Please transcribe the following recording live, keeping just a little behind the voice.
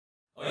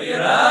And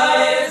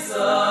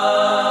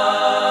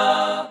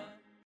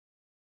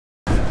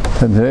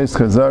today's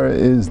Chazara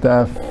is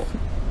Daf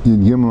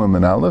Yud Gimel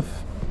and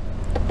Aleph.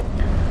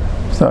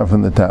 Start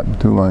from the top,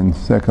 2 lines,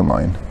 second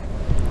line.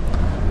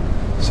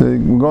 So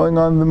we're going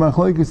on the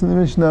Machlokes in the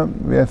Mishnah.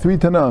 We have 3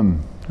 Tanam.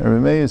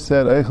 Rabbi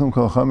said, "Eichlum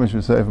kol chamish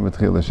v'seifim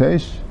b'tchil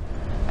ha'sheish."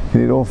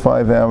 You eat all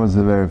 5 hours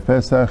of Erev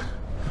Pesach.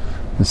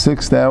 The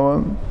 6th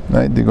hour,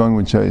 right? They're going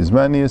with Shayis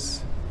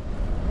Manius.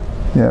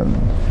 Yeah,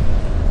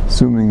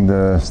 assuming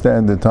the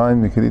standard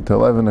time, you could eat till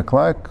 11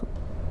 o'clock.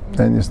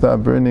 And you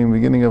start burning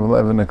beginning of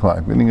 11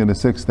 o'clock, beginning of the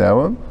 6th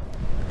hour.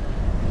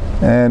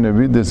 And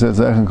Rabbi says,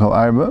 "Echem kol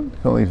arba," you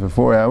can only eat for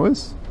 4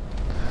 hours.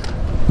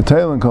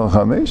 V'teilen kol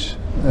chamish,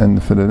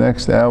 and for the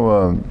next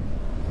hour,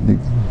 you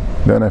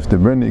don't have to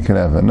burn it, you can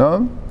have a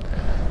nom.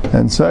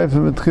 And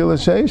seifim b'tchil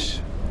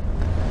ha'sheish.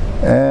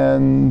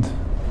 And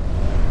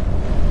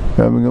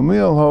Rabbi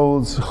Gamliel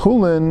holds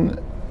chulin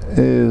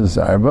is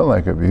arba,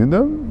 like Rabbi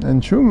Yehuda,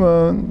 and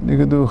truma, you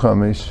could do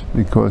chamish,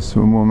 because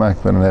we're more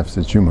makbid on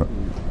hefsed truma.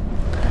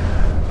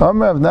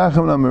 Amar Rav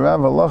Nachman Amar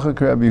Rav halacha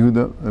k'Rabbi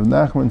Yehuda. Rav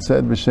Nachman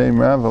said b'shem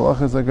Rav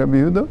halacha is like Rabbi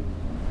Yehuda.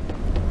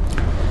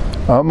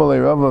 Amar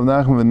le Rav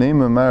Nachman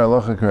v'neim Amar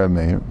halacha k'Rabbi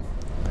Meir.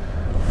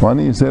 Why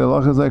don't you say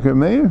halacha is like Rabbi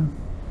Meir?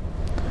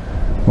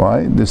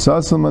 Why? The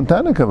sasel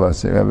mantana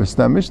kavase. Rabbi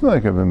Stam Mishnah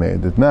like Rabbi Meir.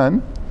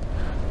 Ditnan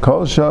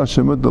kol shah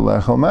shemut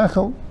lechal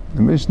machal.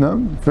 The Mishnah,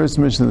 first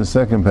Mishnah, the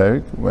second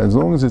parak. As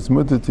long as it's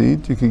mutter to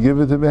eat, you could give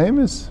it to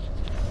behemoths.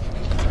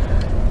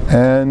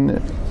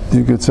 And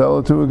you could sell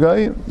it to a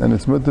guy, and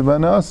it's mutter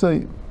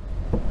b'nasai.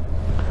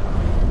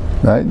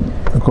 Right?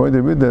 According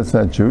to Rabbi, that's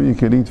not true. You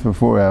could eat for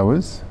 4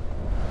 hours,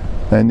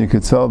 and you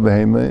could sell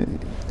behemoth.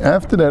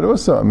 After that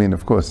also, I mean,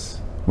 of course,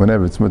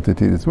 whenever it's mutter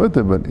to eat, it's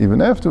mutter, but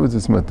even afterwards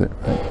it's mutter.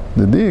 Right?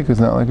 The diak is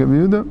not like a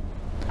Yehuda,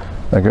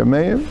 like a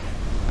Meir.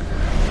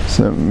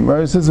 So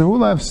Mari says, "Who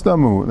laughs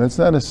stamu?" That's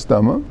not a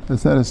stama.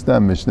 That's not a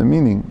stam mishnah.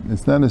 Meaning,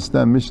 it's not a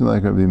stam mishnah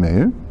like Rabbi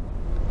Meir.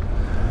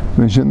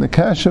 Mishnah the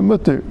kasha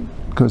mutter.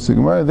 Because the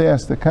Gemara, they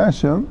asked the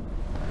kasha,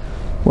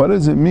 what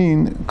does it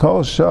mean,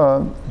 kol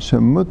shah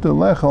shemut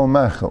lechal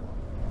machal?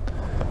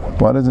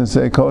 Why doesn't it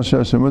say kol shah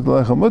shemut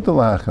lechal mutal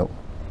lachal?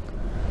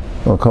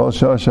 Or kol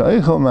shah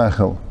sha'eichal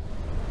machal?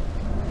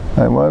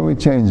 And why are we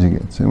changing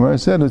it? So the Gemara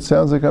said, it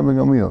sounds like Rabbi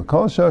Gamliel.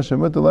 Kol shah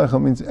shemut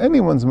lechal means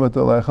anyone's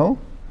mutal lechal.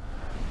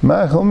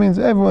 Machal means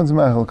everyone's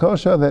machal. Kol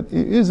shah, that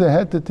it is a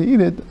heta to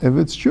eat it, if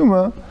it's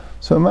truma,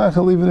 so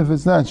machal even if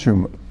it's not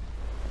truma.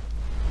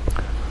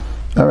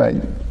 Alright.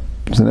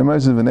 So the Gemara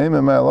says, "V'nei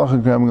Amar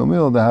halacha k'Rabbi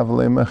Gamliel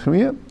dahavalei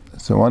machriya."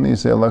 So why don't you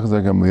say halacha is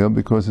like Gamliel?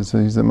 Because it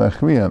says he's a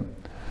machriya,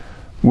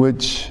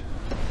 which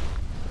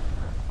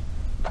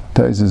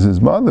Taisus his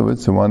mother with.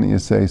 So why don't you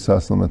say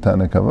sasel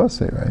matana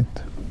kavase?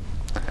 Right?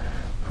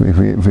 If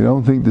we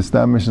don't think the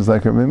stam mishnah is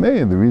like Rabbi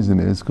Meir, the reason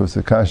is because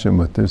the kasha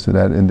mutter, so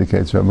that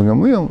indicates Rabbi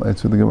Gamliel.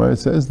 That's what the Gemara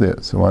says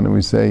there. So why don't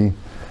we say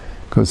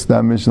because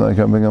stam mishnah like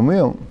Rabbi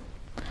Gamliel?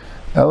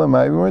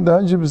 Elamai, we weren't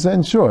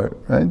 100% sure,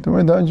 right? We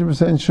weren't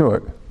 100%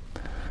 sure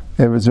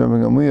if it's Rabbi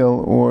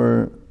Gamliel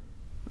or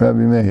Rabbi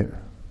Meir.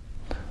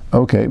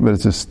 Okay, but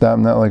it's a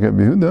stam not like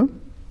Rabbi Yehuda.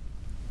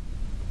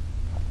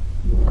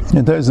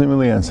 It doesn't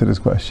really answer this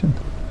question.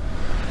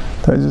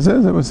 Taisa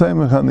says it was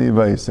same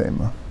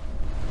Sema.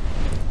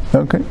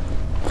 Okay.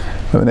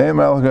 He's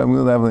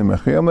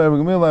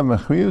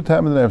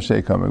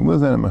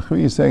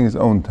saying his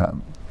own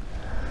tam.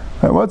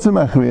 Right, what's a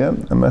machriya?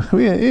 A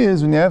machriya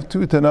is when you have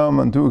 2 tanam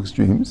on 2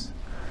 extremes,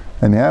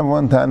 and you have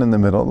 1 tan in the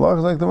middle. Allah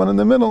is like the one in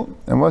the middle.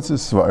 And what's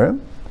his svara?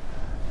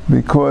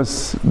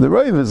 Because the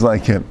Rav is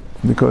like him.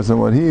 Because of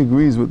what he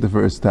agrees with the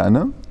first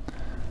Tana.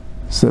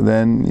 So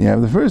then you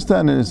have the first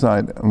Tana on his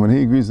side, and when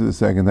he agrees with the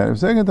second Tana, the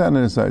second Tana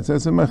on his side. So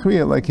it's a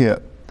machriya like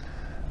here.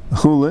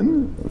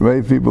 Chulin,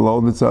 Rav people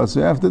hold it's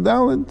also after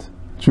Dalit.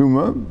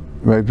 Truma,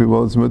 Rav people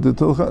hold it's mutter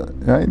tilcha,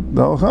 right?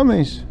 The whole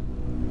chamish.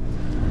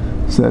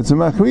 So that's a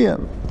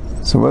machriya.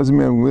 So what does it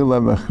mean? We'll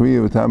have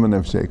machriya with Haman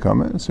of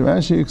Sheikama. So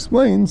Rashi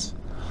explains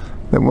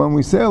that when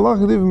we say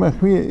halacha div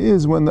machriya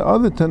is when the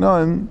other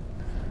Tanaim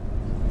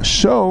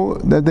show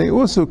that they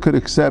also could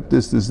accept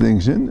this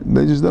distinction,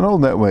 they just don't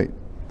hold that way.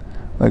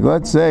 Like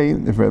let's say,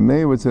 if Rabbi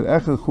Meir would say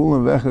echad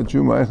chulin v'echad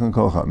truma echad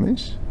kol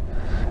chamish,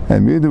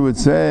 and Yehuda would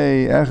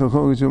say echad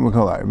chulin truma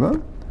kol arba,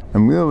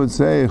 and Yehuda would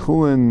say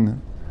chulin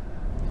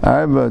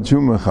arba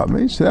truma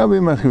chamish, that would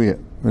be machriya.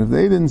 But if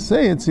they didn't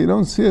say it, so you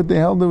don't see it, they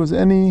held there was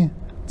any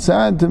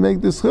tzad to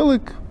make this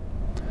chilik.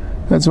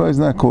 That's why it's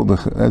not called the.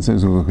 That's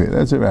what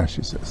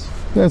Rashi says.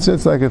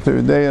 It's like a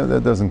third day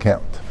that doesn't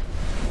count.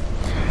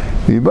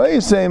 Rav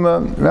is saying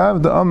like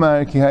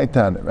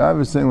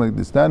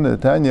this. Tanya, if you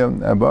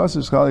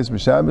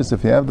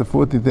have the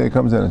 40th day, it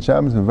comes out on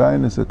Shabbos, and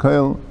Vayin a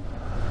koil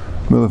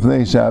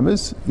milifnei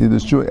Shabbos, you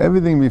destroy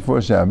everything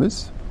before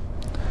Shabbos.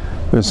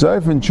 And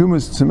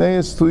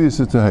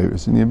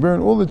you burn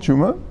all the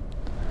truma,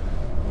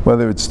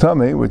 whether it's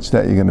tummy, which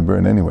that you're going to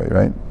burn anyway,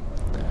 right?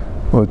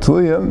 Or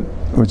tliya,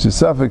 which is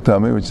suffix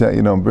tummy, which that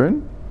you don't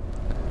burn.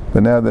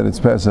 But now that it's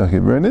Pesach, you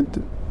burn it.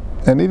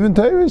 And even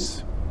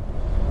Tairis.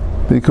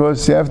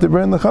 because you have to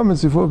burn the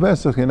chametz before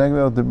Pesach. You're not going to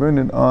be able to burn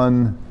it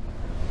on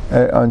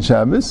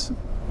Shabbos,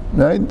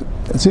 right?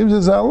 It seems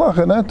as a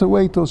halacha not to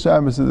wait till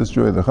Shabbos to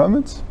destroy the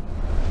chametz.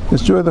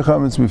 Destroy the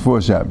chametz before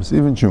Shabbos,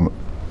 even Truma.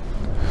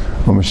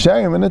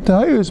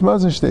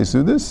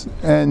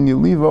 And you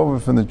leave over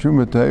from the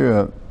Truma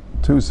Tahira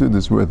 2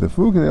 sudas worth of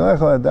food. So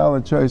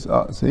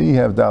you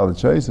have dalet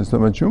choice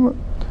instead of Truma.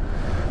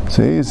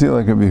 So you see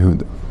like a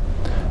Yehuda.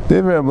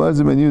 That's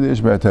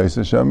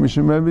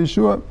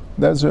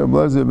Rabbi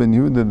Elazar ben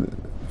Yehuda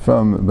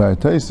from Bar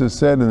Taisa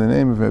said in the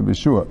name of Rabbi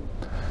Shua.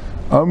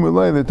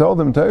 They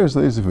told him,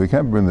 if we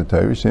can't burn the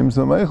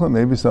Torah,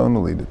 maybe someone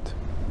will eat it.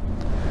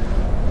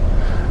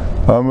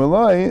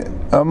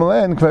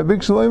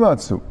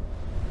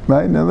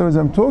 Right? In other words,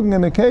 I'm talking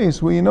in a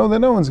case where you know that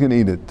no one's going to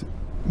eat it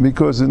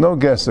because there's no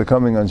guests are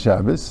coming on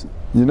Shabbos.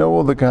 You know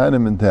all the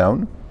Kohanim in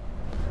town.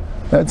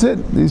 That's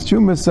it. These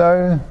chumas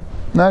are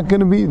not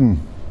going to be eaten.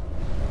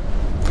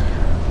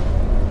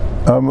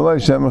 Well, maybe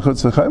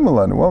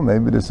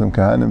there's some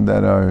Kohanim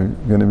that are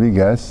going to be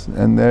guests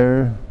and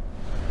they're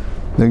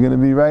going to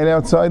be right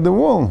outside the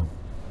wall.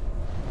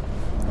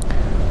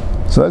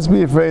 So let's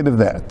be afraid of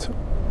that.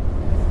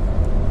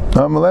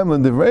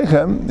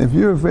 If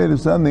you're afraid of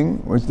something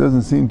which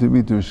doesn't seem to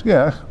be to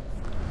shkech,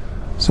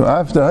 so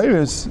after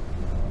Hiris,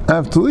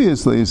 after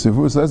Liyas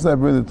Le'yisifus, let's not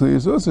bring the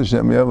Liyas also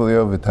Shem Yav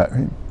Leo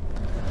V'Tarim.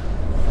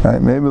 Right?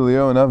 Maybe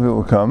Leo and Avi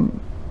will come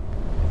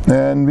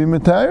and be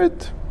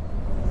Matarit.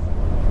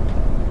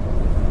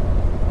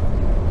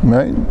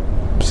 Right?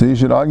 So you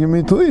should argue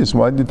me Liyas.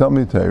 Why did you tell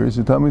me Taris?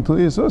 You tell me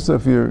Liyas also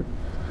if you're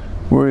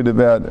worried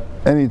about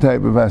any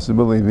type of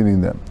possibility of eating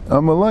them.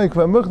 Klal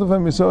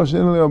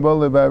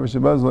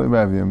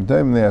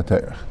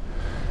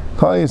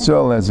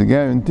Yisrael has a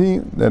guarantee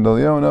that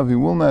Eliyahu Navi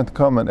will not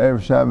come on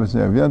Erev Shabbos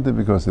and Erev Yontif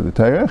because of the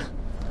Teirach,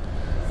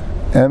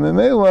 and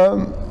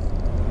Memela,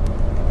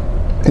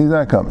 he's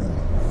not coming,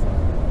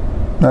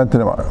 not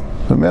tomorrow.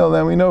 So Memela,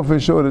 then we know for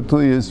sure that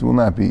Tliyas will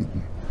not be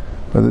eaten,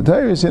 but the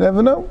Teirach you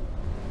never know.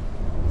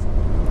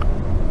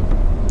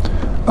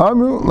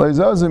 Amru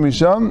leizaze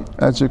misham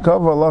at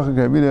shekava halacha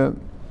kavida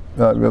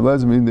Rabbi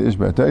Elazar ben Yehuda ish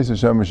bar Taisa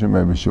sham mishum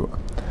Rabbi Shua.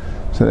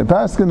 So they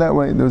paskin that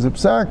way. There was a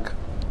psak.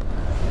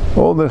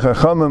 All the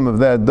chachamim of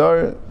that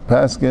dar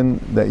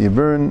paskin that you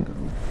burn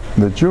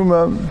the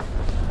truma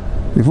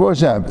before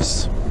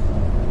Shabbos.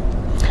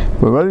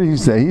 But what did he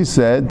say? He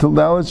said till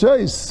dalet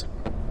shais,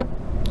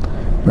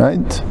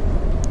 right?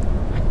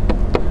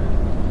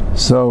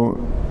 So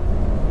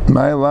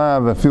my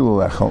lav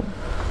afilu lechol.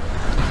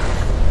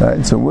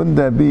 Right, so wouldn't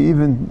that be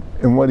even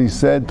in what he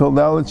said told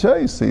dalet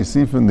shais? So you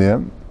see from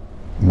there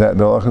that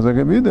the halacha is like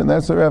Rabbi Yehuda, and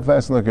that's the Rav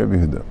asking like Rabbi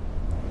Yehuda.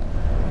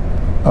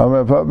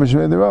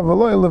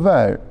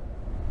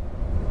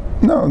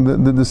 No,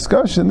 the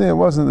discussion there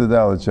wasn't the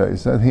dalet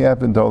shais. That he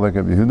happened told like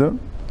Rabbi Yehuda,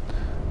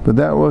 but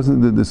that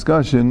wasn't the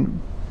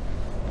discussion.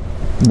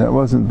 That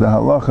wasn't the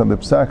halacha. The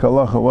psak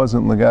halacha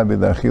wasn't legabi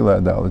the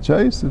achila dalet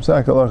shais. The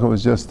psak halacha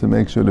was just to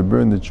make sure to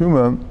burn the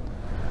truma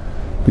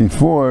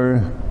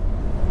before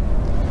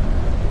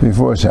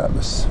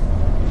Shabbos.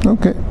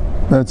 Okay,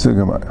 that's the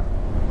Gemara.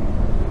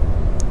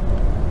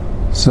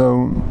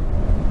 So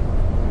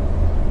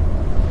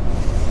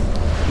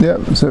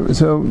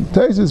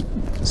Taisus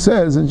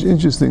says an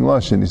interesting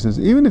lashon. He says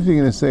even if you're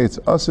going to say it's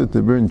asur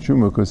to burn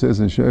truma because it says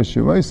in Sheresh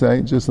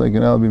Shumaisai, just like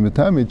in Albi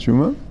Matami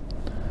truma,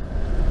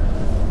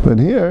 but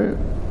here,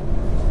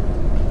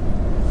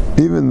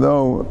 even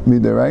though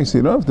midaraisi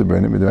you don't have to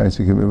burn it,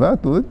 midaraisi can be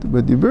vatal it,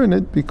 but you burn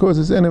it because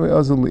it's anyway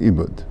azul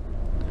ibud.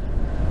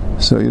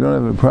 So you don't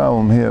have a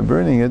problem here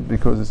burning it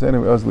because it's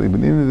anyway azli,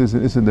 but even if there's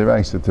an issa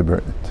deraisa to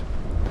burn it.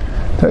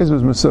 Taiz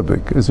was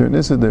mesupik. Is there an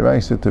issa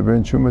deraisa to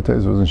burn truma?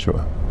 Taiz wasn't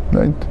sure,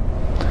 right?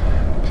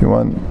 If you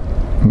want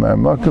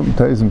ma'amakim,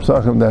 Taiz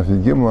m'sachim daf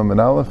gimel and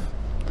aleph,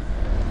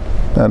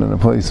 not in a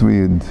place where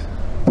you'd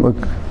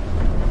look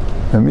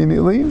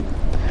immediately.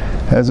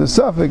 As a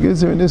suffix,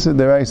 is there an issa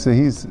deraisa?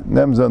 He's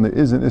nems on there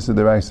is an issa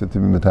deraisa to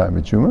be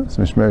matam truma. It's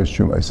mishmerish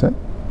truma. I said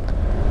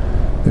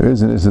there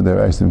is an issa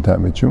deraisa to be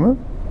matam truma.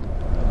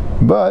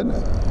 But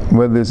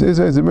whether this is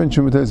a burn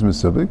truma is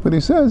mesubik, but he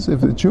says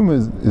if the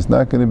truma is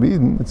not going to be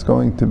eaten, it's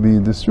going to be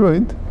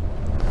destroyed.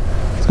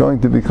 It's going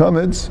to be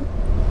chametz,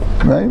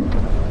 right?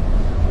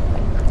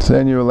 So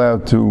then you're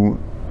allowed to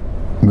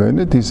burn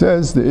it. He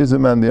says there is a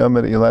man the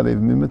amar ilad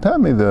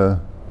matame the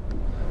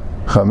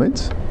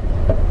chametz,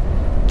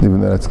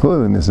 even though that's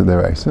clearly in this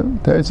deraisa.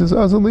 Teretz says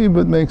azali,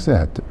 but makes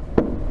a heter.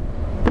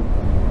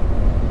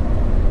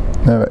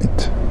 All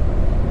right.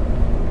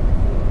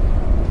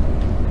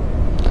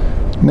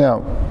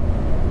 Now,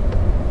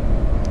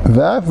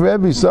 Vaf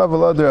Rabbi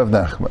Savalad of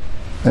Nachman,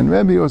 and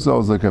Rabbi also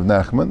was like of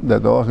Nachman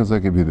that the halacha is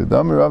like a Yehuda.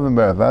 Damar Rav and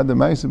Baravad the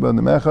Ma'aseh ben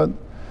the Mechad,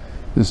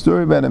 the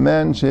story about a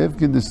man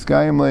she'ifkid the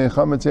skayim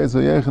le'chametz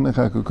yetzel yechin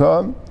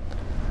echakukah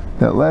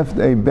that left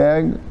a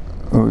bag,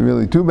 or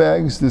really 2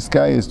 bags. This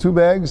guy is 2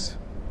 bags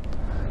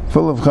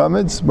full of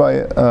chametz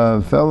by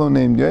a fellow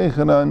named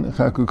Yechanan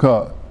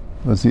Chakukah.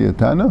 Was he a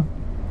Tana?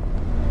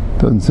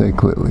 Doesn't say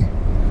clearly.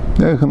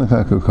 Yechanan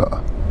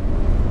Chakukah.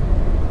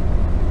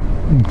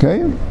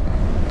 Okay?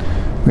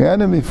 We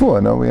had him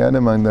before. No, we had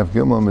him on Daf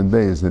Gimel and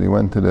Beis that he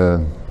went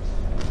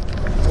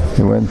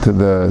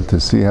to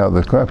see how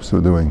the crops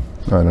were doing.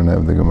 I don't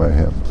have the Gemara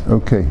here.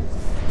 Okay.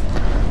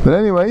 But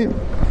anyway,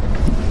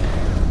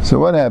 so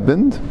what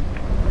happened?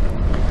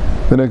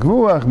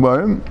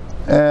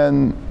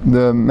 And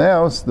the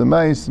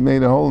mice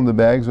made a hole in the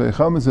bags, and the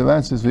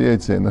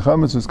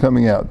chametz was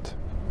coming out.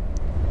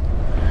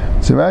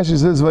 So Rashi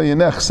says,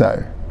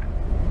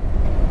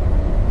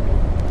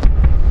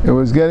 it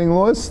was getting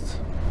lost.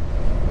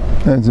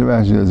 And so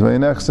Rashi says,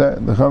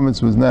 the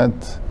chametz was not,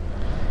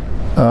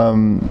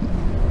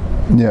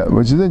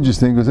 which is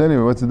interesting, because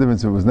anyway, what's the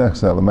difference if it was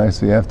nechsar? The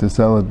mice, you have to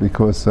sell it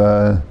because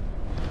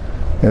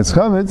it's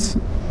chametz.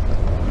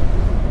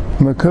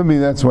 But it could be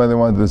that's why they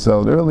wanted to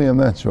sell it early, I'm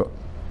not sure.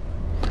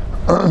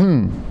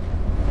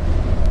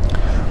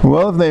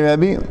 Well, if they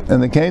Rabbi,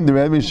 and they came to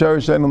Rabbi,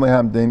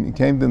 he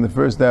came in the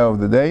first hour of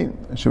the day,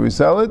 should we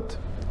sell it?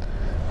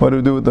 What do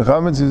we do with the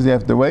chametz? Is you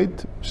have to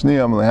wait.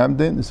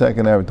 The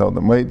second hour we told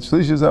them wait.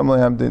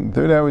 The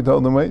third hour we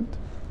told them wait.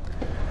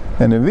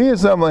 And in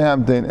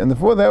the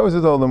fourth hour we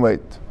told them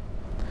wait.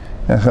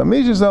 And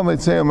finally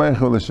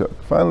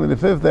the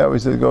fifth hour we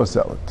said go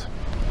sell it.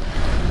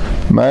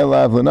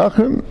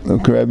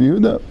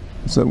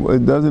 So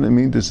what doesn't it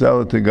mean to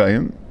sell it to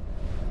Goyim?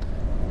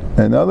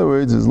 In other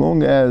words, as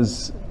long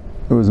as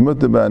it was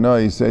mutter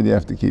ba'ana, he said you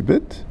have to keep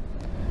it.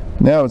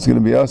 Now it's going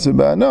to be asur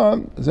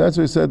ba'ana, so that's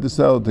what he said to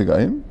sell it to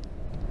Goyim.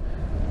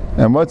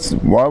 And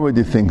why would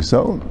you think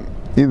so?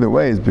 Either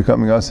way, it's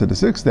becoming asur the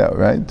sixth hour,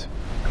 right?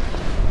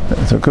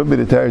 So it could be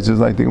the Teretz is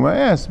like the Gemara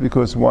asked,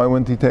 because why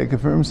wouldn't he take it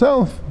for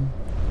himself?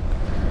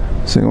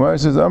 So the Gemara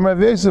says, Amar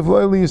Rav Yosef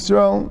lo li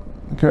Yisrael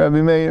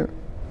k'Rabbi Meir.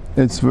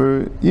 It's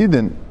for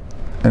Eden.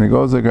 And it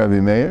goes like Rabbi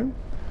Meir.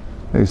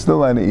 They still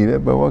allowed to eat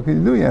it, but what can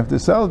you do? You have to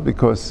sell it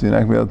because you're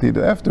not going to be able to eat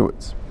it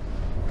afterwards.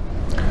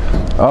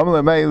 Why do you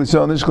have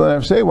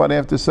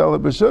to sell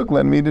it b'shuk?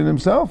 Let him eat it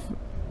himself.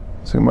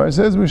 So Gemara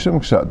says, Mishum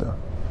Kshada.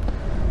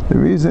 The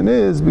reason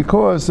is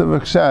because of a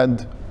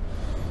kshad.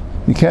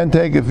 You can't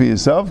take it for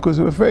yourself because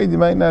we're afraid you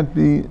might not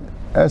be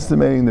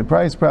estimating the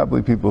price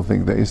properly. People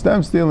think that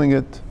you're stealing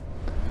it.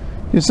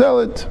 You sell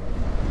it.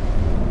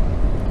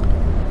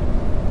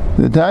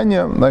 The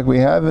Tanya, like we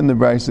have in the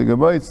Brisa, if you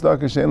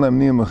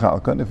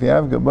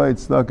have Gabayit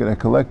stuck at a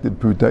collected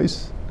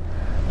prutais,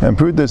 and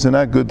prutais are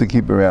not good to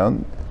keep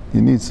around,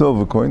 you need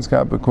silver coins.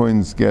 Copper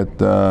coins get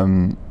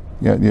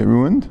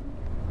ruined.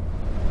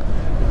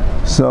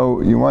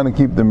 So you want to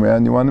keep them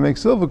around, you want to make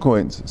silver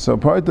coins. So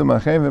part of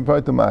machev and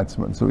part of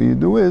matzman. So what you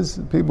do is,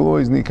 people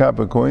always need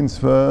copper coins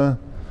for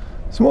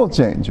small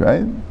change,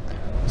 right?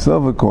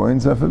 Silver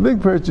coins are for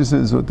big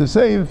purchases or to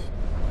save.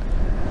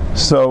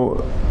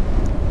 So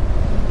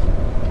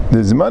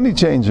there's a money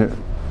changer,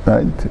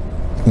 right?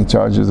 He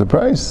charges a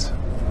price.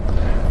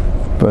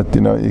 But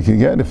you can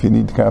get, if you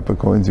need copper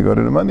coins, you go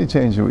to the money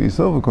changer with your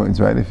silver coins,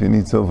 right? If you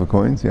need silver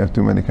coins, you have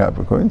too many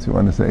copper coins, you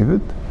want to save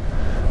it.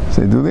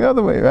 So you do the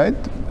other way, right?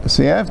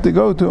 So you have to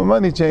go to a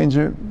money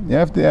changer, you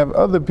have to have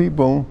other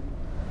people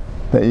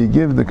that you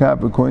give the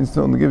copper coins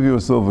to, and give you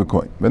a silver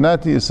coin, but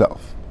not to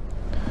yourself.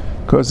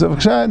 Because of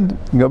chad,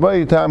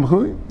 gabai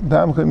tamchui.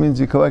 Tamchui means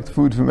you collect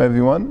food from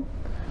everyone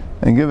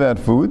and give out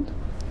food.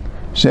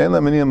 Shein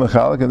lamaniya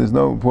mechalik, and there's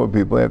no poor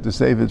people, you have to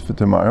save it for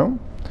tomorrow.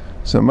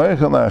 So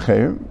meichel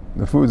la'acheir,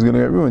 the food's going to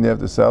get ruined, you have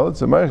to sell it.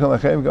 So meichel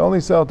la'acheir, you can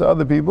only sell to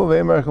other people.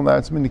 Vei meichel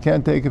la'atzmin, you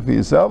can't take it for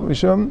yourself.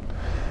 Mishum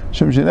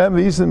shenem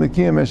v'yisem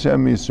l'kiyam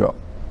Hashem Yisrael.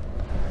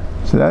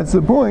 So that's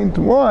the point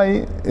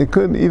why it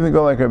couldn't even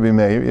go like Rabbi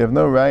Meir. You have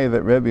no raya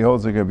that Rabbi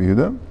holds like Rabbi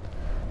Yehuda.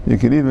 You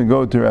could even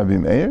go to Rabbi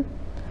Meir,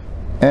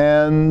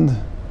 and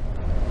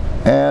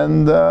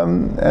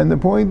the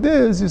point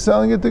is you're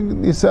selling it to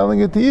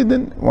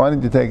Yidden. Why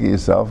didn't you take it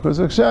yourself? Because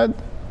of Kshad.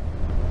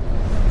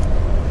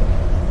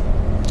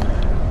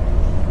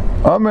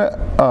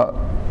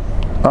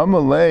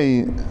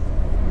 Amalei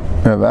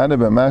Rav Ada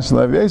b'Masel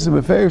Rav Yosef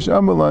b'Feish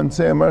Amalan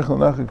say Amarchel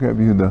Nachak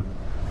Rabbi Yehuda.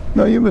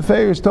 No, you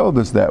Befeirs told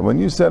us that when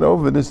you said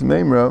over this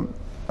memra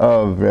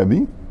of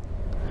Rabbi,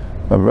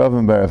 of Rav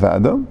and Bar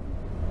Avada,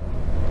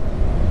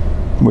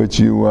 which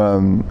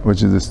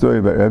is the story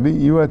about Rabbi,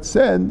 you had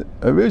said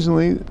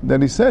originally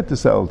that he said to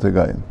sell to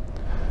Goyim.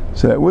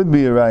 So that would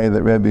be a raya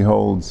that Rabbi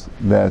holds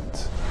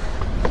that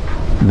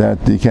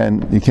you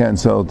can't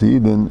sell to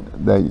Eden,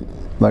 that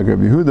like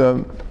Rabbi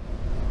Yehuda,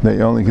 that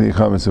you only can eat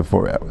chametz for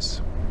 4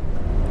 hours.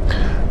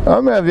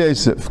 Amar Rav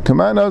Yosef,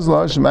 Kaman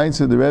Ozla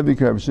Shemaitza the Rabbi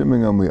Karab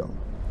Shimon Gamliel.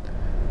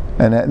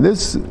 And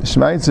this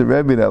Shemaitza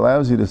Rebbe that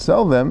allows you to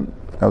sell them,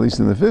 at least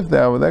in the 5th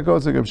hour, that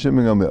goes like a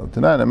Shimon Gamliel.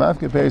 Tanan,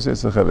 Amafke Peiris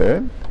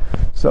Esachaver,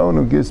 someone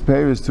who gives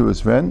Peiris to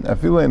his friend,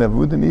 Afilei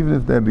Navudin, even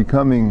if they're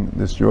becoming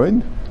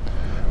destroyed,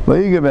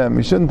 Laigabem,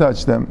 you shouldn't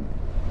touch them,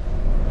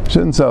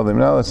 shouldn't sell them,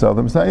 not sell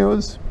them, it's not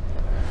yours.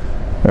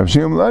 You could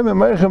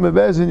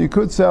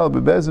sell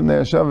Bebezim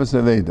Ne'ashavas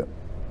Aveda,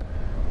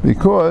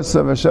 because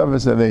of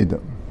Ashavas Aveda.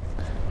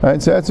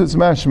 Right, so that's what's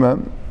mashma,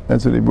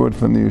 that's what he brought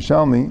from the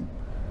Yerushalmi,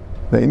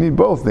 that you need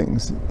both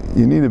things.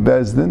 You need a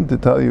bezdin to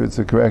tell you it's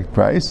the correct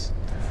price,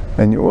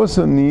 and you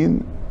also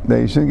need that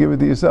you shouldn't give it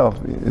to yourself.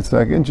 It's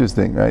like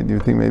interesting, right? You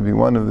think maybe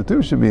one of the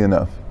two should be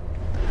enough.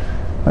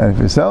 And if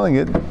you're selling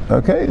it,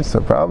 okay, so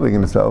probably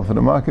going to sell it for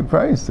the market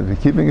price. If you're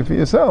keeping it for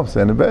yourself,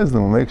 send a bezdin,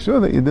 we'll make sure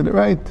that you did it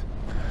right.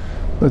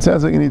 But it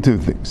sounds like you need two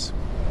things.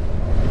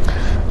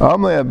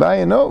 Rabbi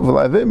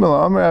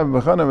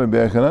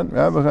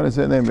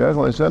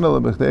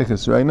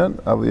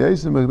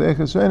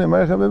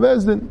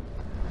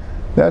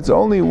that's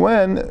only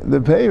when the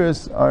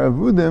peiros are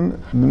avudim,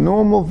 the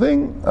normal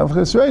thing of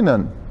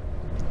chesreinan.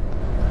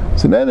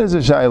 So then there's a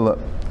shayla.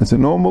 It's a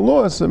normal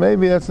law, so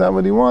maybe that's not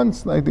what he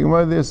wants. Like the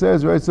Gemara there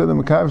says, right? So the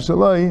mekav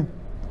shaloi,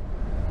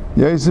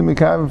 yosim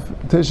mekav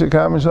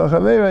tishakam shal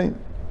chaverei.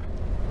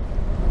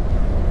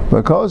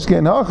 But kol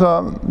shkein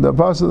hacha, the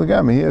apostle of the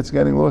Gamma, here it's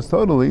getting lost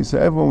totally, so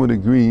everyone would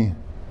agree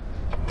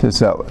to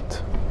sell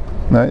it.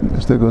 Right?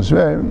 Shtikol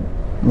shver,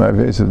 my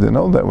Yosef didn't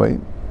hold that way.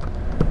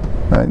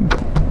 Right?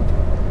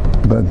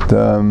 But,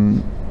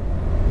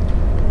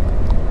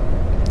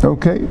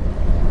 okay.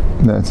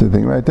 That's the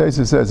thing, right?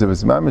 Taisa says if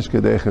it's mamish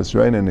kadei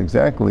chesreinin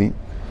exactly,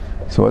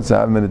 so what's the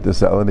half minute to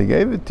sell it? He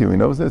gave it to you. He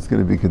knows that's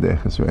going to be kadei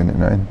chesreinin,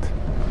 right?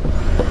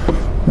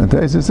 And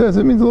Taisa says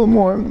it means a little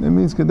more. It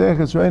means kadei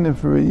chesreinin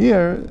for a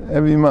year,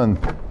 every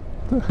month.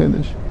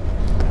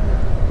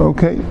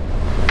 Okay.